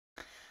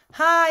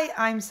Hi,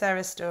 I'm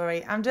Sarah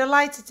Storey. I'm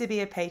delighted to be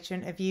a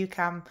patron of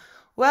UKAMB.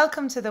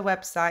 Welcome to the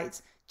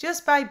website.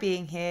 Just by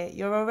being here,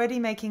 you're already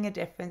making a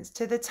difference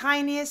to the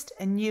tiniest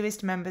and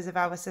newest members of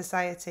our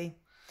society.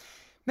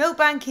 Milk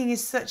banking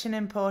is such an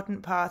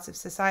important part of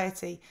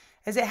society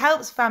as it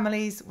helps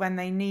families when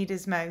they need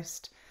us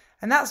most.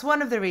 And that's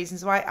one of the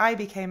reasons why I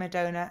became a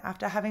donor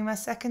after having my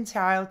second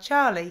child,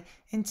 Charlie,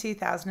 in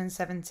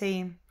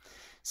 2017.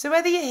 So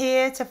whether you're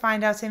here to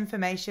find out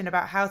information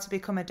about how to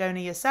become a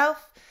donor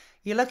yourself,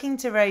 you're looking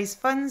to raise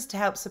funds to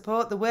help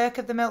support the work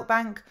of the milk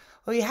bank,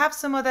 or you have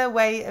some other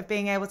way of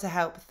being able to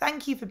help,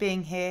 thank you for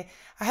being here.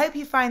 I hope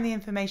you find the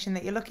information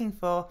that you're looking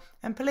for,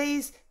 and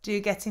please do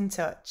get in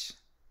touch.